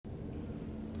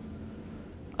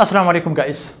Assalamu alaikum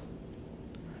guys.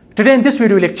 Today in this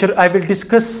video lecture I will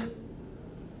discuss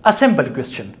a simple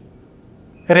question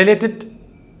related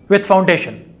with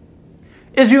foundation.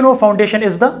 As you know, foundation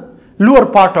is the lower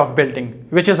part of building,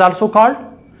 which is also called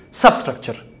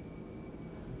substructure.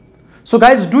 So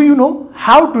guys, do you know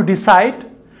how to decide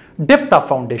depth of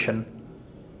foundation?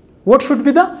 What should be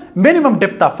the minimum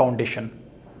depth of foundation?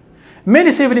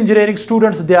 Many civil engineering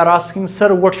students, they are asking,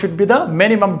 sir, what should be the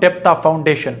minimum depth of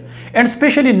foundation? And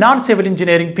especially non-civil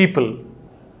engineering people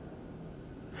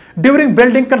during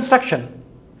building construction,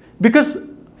 because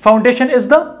foundation is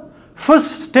the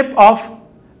first step of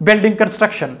building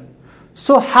construction.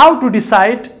 So how to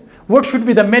decide what should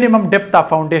be the minimum depth of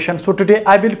foundation? So today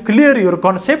I will clear your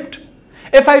concept.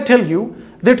 If I tell you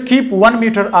that keep 1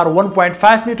 meter or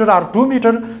 1.5 meter or 2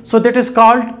 meter, so that is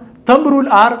called thumb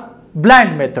rule or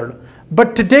blind method.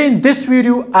 But today in this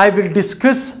video I will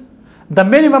discuss the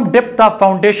minimum depth of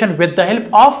foundation with the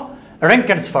help of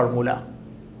Rankin's formula.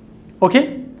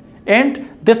 Okay, and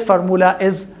this formula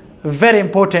is very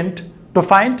important to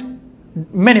find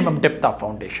minimum depth of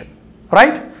foundation,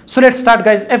 right? So let's start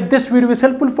guys. If this video is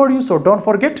helpful for you, so don't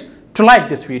forget to like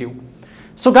this video.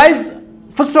 So guys,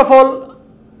 first of all,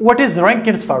 what is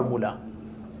Rankin's formula?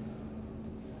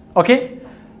 Okay,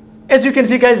 as you can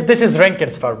see guys, this is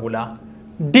Rankin's formula.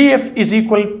 dF is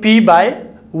equal P by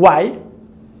Y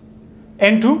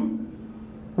into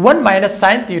 1 minus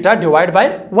sine theta divided by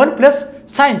 1 plus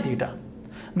sine theta.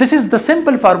 This is the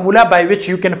simple formula by which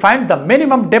you can find the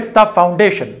minimum depth of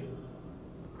foundation.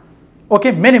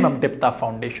 Okay, minimum depth of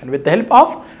foundation with the help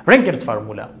of Rankin's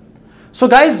formula. So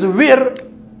guys, where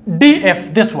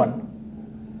dF, this one,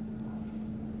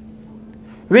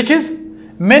 which is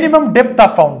minimum depth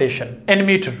of foundation in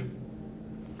meter.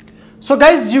 So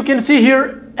guys, you can see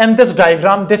here in this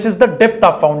diagram, this is the depth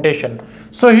of foundation.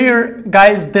 So here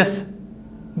guys, this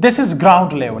is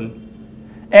ground level,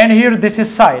 and here this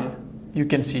is soil, you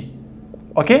can see.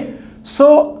 Okay,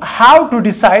 so how to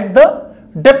decide the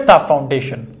depth of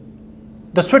foundation,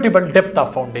 the suitable depth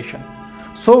of foundation?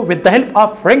 So with the help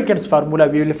of Rankin's formula,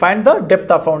 we will find the depth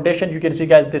of foundation. You can see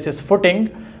guys, this is footing,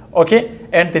 okay,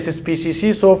 and this is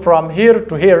PCC. So from here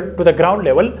to the ground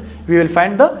level, we will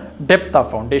find the depth of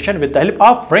foundation with the help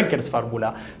of Rankin's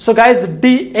formula. So guys,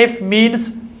 dF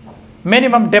means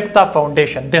minimum depth of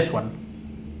foundation, this one,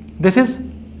 this is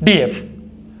dF.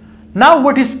 Now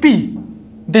what is P?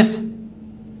 This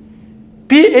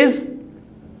P is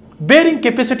bearing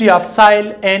capacity of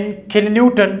soil in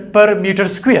kilonewton per meter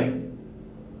square.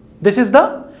 This is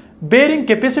the bearing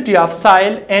capacity of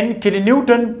soil in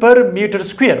kilonewton per meter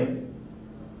square,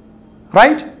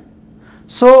 right?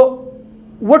 So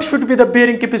what should be the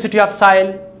bearing capacity of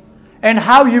soil, and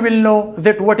how you will know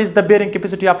that what is the bearing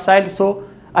capacity of soil? So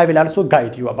I will also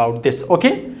guide you about this.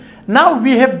 Okay, now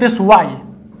we have this Y,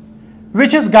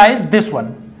 which is guys this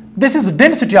one. This is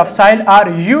density of soil or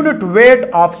unit weight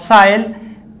of soil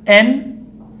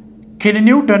in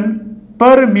kilonewton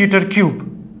per meter cube.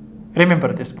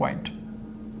 Remember this point.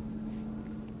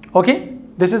 Okay,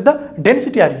 this is the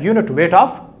density or unit weight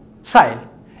of soil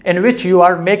in which you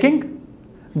are making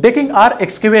digging or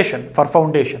excavation for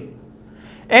foundation.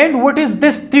 And what is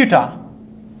this theta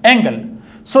angle?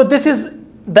 So this is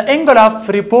the angle of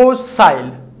repose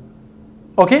soil.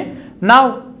 Okay,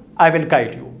 now I will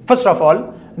guide you. First of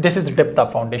all, this is the depth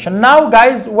of foundation. Now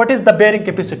guys, what is the bearing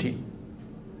capacity?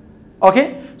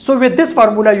 Okay, so with this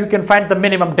formula you can find the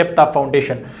minimum depth of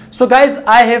foundation. So guys,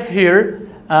 I have here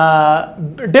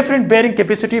different bearing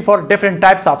capacity for different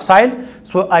types of soil.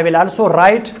 So I will also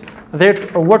write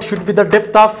that what should be the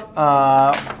depth of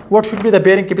what should be the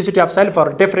bearing capacity of soil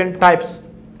for different types.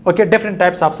 Okay, different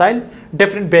types of soil,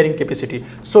 different bearing capacity.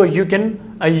 So you can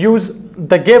use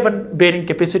the given bearing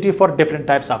capacity for different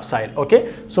types of soil.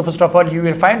 Okay, so first of all, you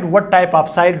will find what type of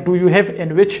soil do you have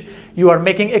in which you are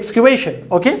making excavation.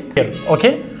 Okay,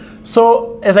 okay,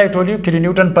 so as I told you,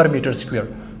 kilonewton per meter square.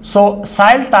 So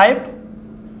soil type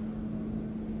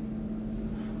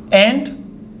and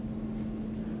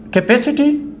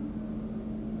capacity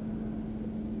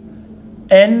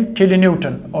in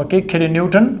kilonewton. Okay,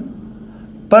 kilonewton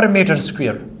per meter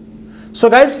square. So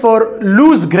guys, for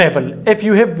loose gravel, if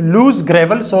you have loose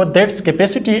gravel, so that's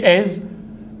capacity is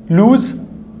loose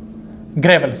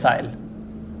gravel soil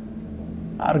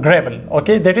or gravel.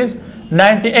 Okay, that is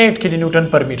 98 kilonewton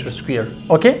per meter square.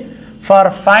 Okay, for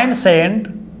fine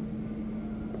sand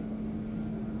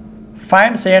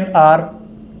are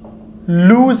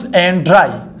loose and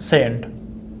dry sand,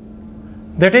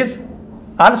 that is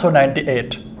also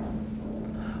 98.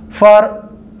 For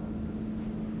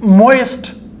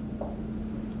moist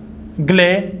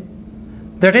clay,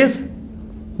 that is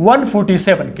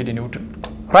 147 kilonewton,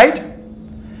 right?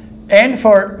 And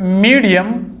for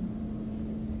medium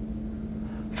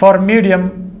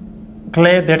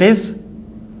clay, that is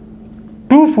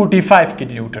 245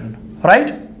 kilonewton,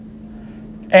 right?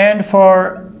 And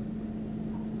for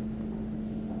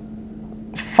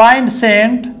fine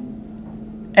sand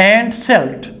and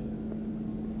silt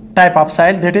type of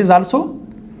soil, that is also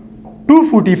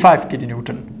 245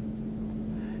 kilonewton.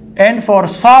 And for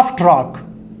soft rock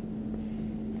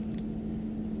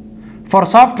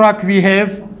we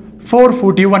have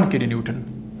 441 kilonewton,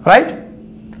 right?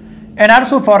 And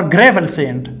also for gravel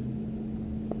sand,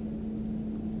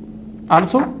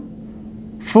 also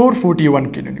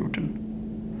 441 kilonewton.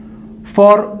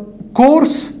 For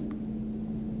coarse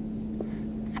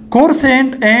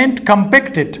sand and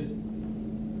compacted,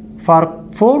 for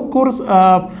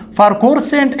coarse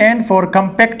sand and for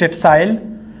compacted soil,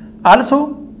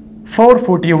 also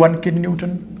 441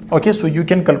 kilonewton. Okay, so you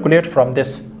can calculate from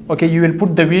this. Okay, you will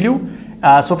put the value.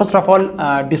 So first of all,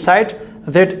 decide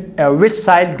that which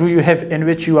soil do you have in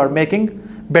which you are making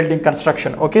building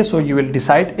construction. Okay, so you will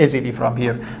decide easily from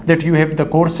here that you have the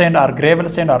coarse sand or gravel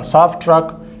sand or soft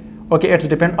rock. Okay, it's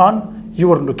depend on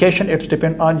your location, it's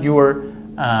depend on your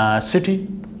city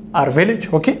or village.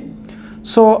 Okay,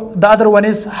 so the other one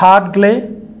is hard clay,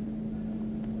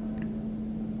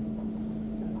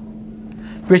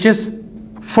 which is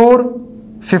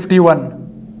 451.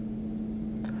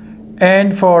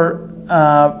 And for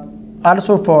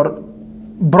also for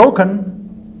broken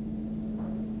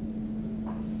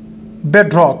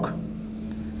bedrock,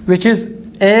 which is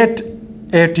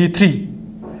 883.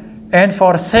 And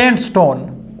for sandstone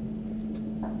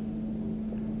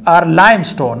or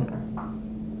limestone,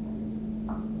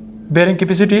 bearing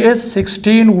capacity is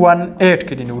 1618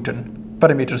 kilonewton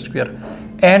per meter square.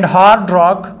 And hard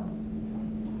rock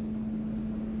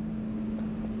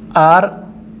or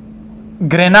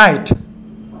granite,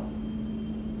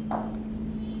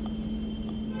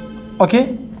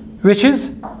 okay, which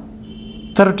is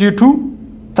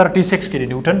 36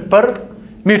 kilonewton per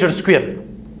meter square.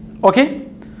 Okay,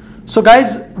 so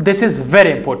guys, this is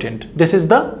very important. This is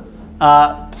the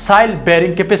soil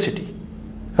bearing capacity,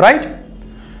 right?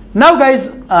 Now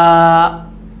guys,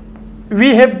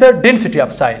 we have the density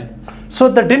of soil. So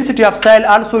the density of soil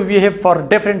also we have for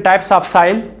different types of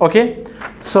soil. Okay,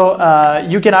 so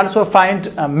you can also find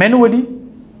manually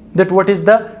that what is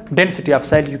the density of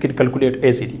soil, you can calculate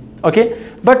easily. Okay,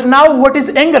 but now what is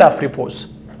angle of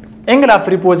repose? Angle of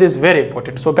repose is very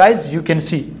important. So guys, you can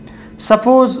see,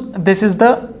 suppose this is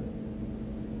the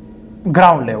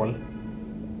ground level,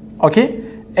 okay,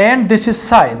 and this is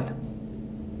soil.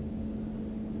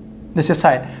 This is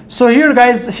soil. So here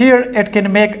guys, here it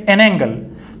can make an angle.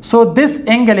 So this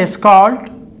angle is called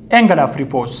angle of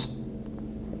repose.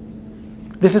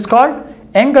 This is called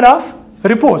angle of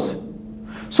repose.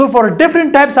 So for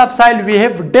different types of soil, we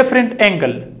have different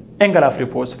angle of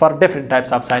repose for different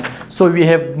types of soil. So we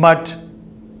have mud,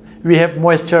 we have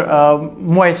moist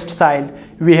soil,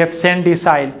 we have sandy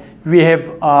soil, we have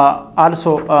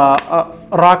also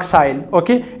rock soil,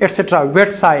 okay, etc.,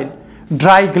 wet soil,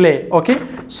 dry clay. Okay,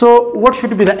 so what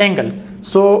should be the angle?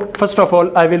 So first of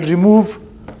all, I will remove.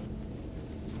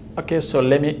 Okay, so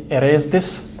let me erase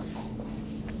this.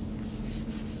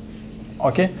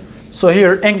 Okay, so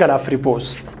here angle of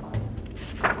repose.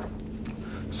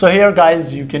 So here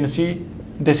guys, you can see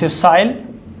this is soil,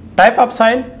 type of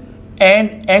soil,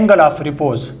 and angle of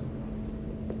repose.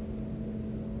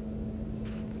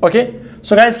 Okay,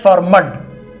 so guys, for mud,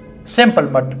 simple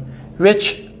mud,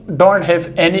 which don't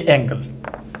have any angle,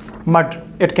 mud,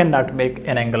 it cannot make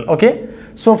an angle. Okay,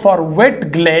 so for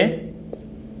wet clay,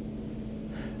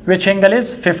 which angle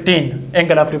is 15,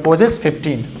 angle of repose is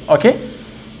 15. Okay,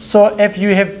 so if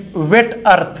you have wet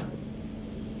earth,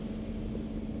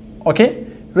 okay,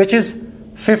 which is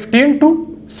 15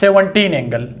 to 17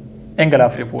 angle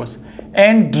of repose,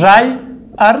 and dry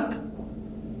earth,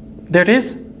 that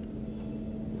is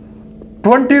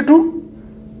 20 to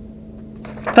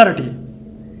 30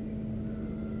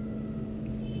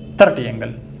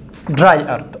 angle, dry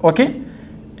earth. Okay,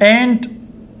 and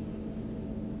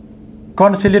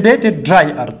consolidated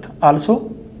dry earth,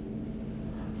 also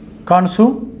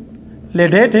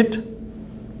consolidated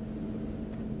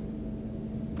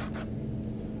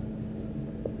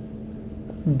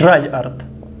dry earth,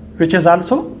 which is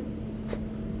also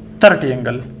 30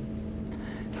 angle,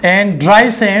 and dry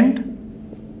sand,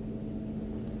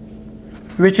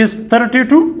 which is 30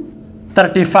 to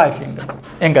 35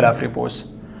 angle of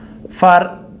repose.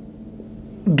 For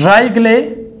dry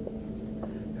clay,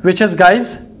 which is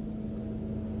guys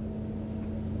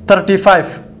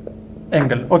 35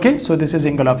 angle. Okay, so this is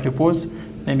angle of repose.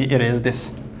 Let me erase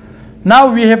this.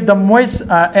 Now we have the moist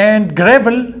and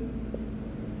gravel,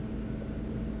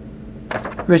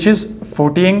 which is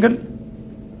 40 angle.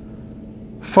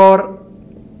 For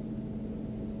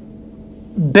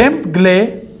damp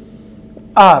clay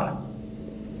or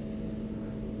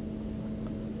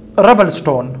rubble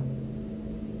stone,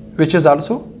 which is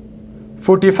also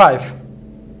 45.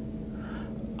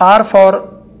 Or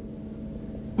for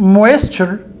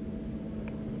moisture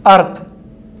earth,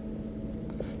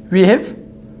 we have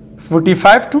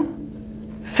 45 to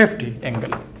 50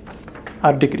 angle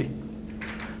or degree.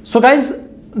 So guys,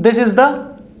 this is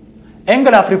the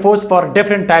angle of repose for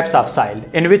different types of soil,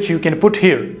 in which you can put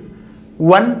here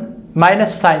 1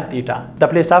 minus sine theta, the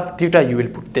place of theta you will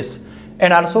put this,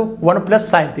 and also 1 plus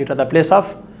sine theta, the place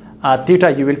of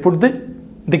theta you will put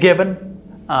the given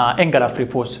angle of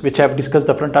repose, which I have discussed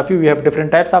the front of you. We have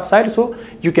different types of soil, so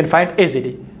you can find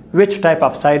easily which type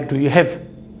of soil do you have.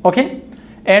 Okay,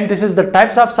 and this is the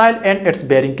types of soil and its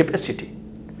bearing capacity.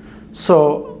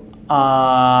 So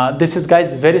this is,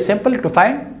 guys, very simple to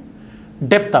find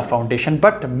depth of foundation,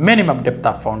 but minimum depth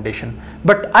of foundation.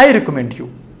 But I recommend you,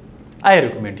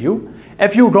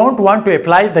 if you don't want to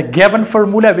apply the given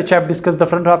formula which I have discussed the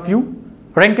front of you,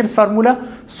 Rankin's formula,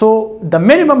 so the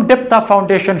minimum depth of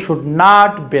foundation should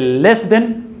not be less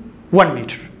than 1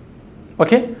 meter.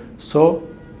 Okay, so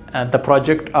the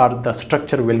project or the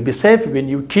structure will be safe when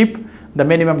you keep the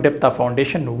minimum depth of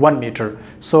foundation 1 meter.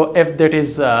 So if that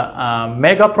is a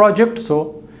mega project,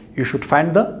 so you should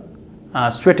find the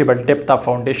suitable depth of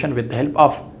foundation with the help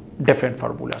of different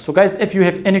formula. So guys, if you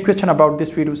have any question about this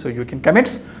video, so you can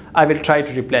comments. I will try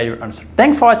to reply your answer.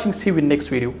 Thanks for watching. See you in next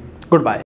video. Goodbye.